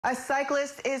A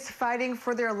cyclist is fighting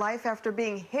for their life after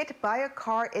being hit by a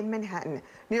car in Manhattan.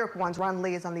 New York 1's Ron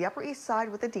Lee is on the Upper East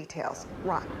Side with the details.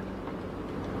 Ron.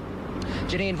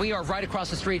 Janine, we are right across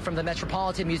the street from the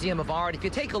Metropolitan Museum of Art. If you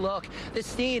take a look, this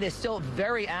scene is still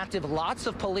very active. Lots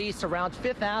of police around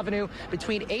 5th Avenue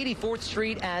between 84th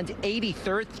Street and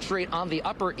 83rd Street on the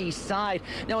Upper East Side.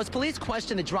 Now, as police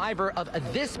question the driver of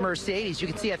this Mercedes, you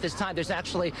can see at this time there's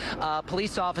actually a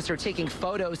police officer taking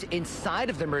photos inside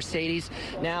of the Mercedes.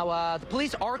 Now, the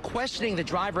police are questioning the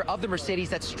driver of the Mercedes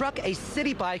that struck a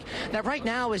city bike that right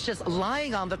now is just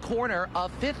lying on the corner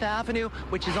of 5th Avenue,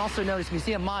 which is also known as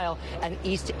Museum Mile, and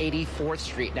East 84th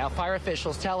Street. Now, fire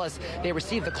officials tell us they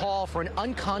received the call for an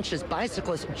unconscious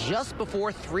bicyclist just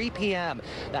before 3 p.m.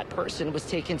 That person was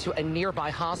taken to a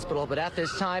nearby hospital, but at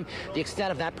this time, the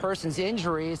extent of that person's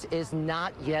injuries is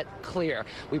not yet clear.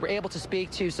 We were able to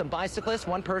speak to some bicyclists,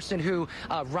 one person who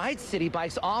rides city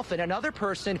bikes often, another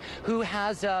person who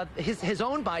has his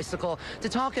own bicycle, to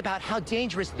talk about how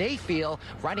dangerous they feel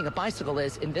riding a bicycle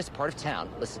is in this part of town.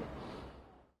 Listen.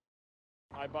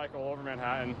 I bike all over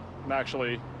Manhattan. I'm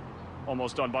actually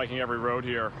almost done biking every road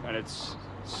here, and it's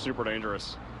super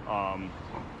dangerous.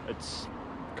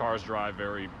 Cars drive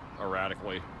very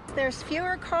erratically. There's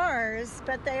fewer cars,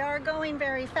 but they are going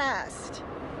very fast.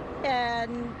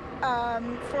 And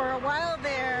for a while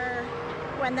there,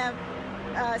 when the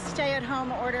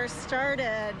stay-at-home order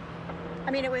started,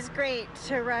 I mean, it was great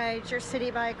to ride your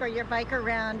city bike or your bike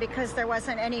around because there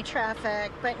wasn't any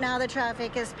traffic, but now the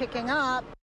traffic is picking up.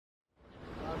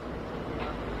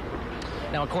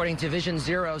 Now, according to Vision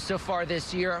Zero, so far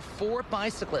this year, 4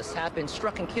 bicyclists have been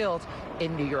struck and killed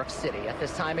in New York City. At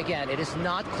this time, again, it is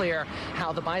not clear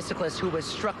how the bicyclist who was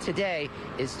struck today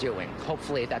is doing.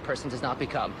 Hopefully, that person does not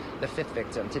become the 5th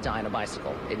victim to die on a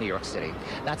bicycle in New York City.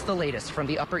 That's the latest from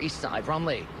the Upper East Side. Ron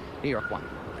Lee, New York 1.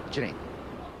 Janine.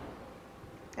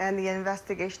 And the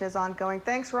investigation is ongoing.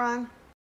 Thanks, Ron.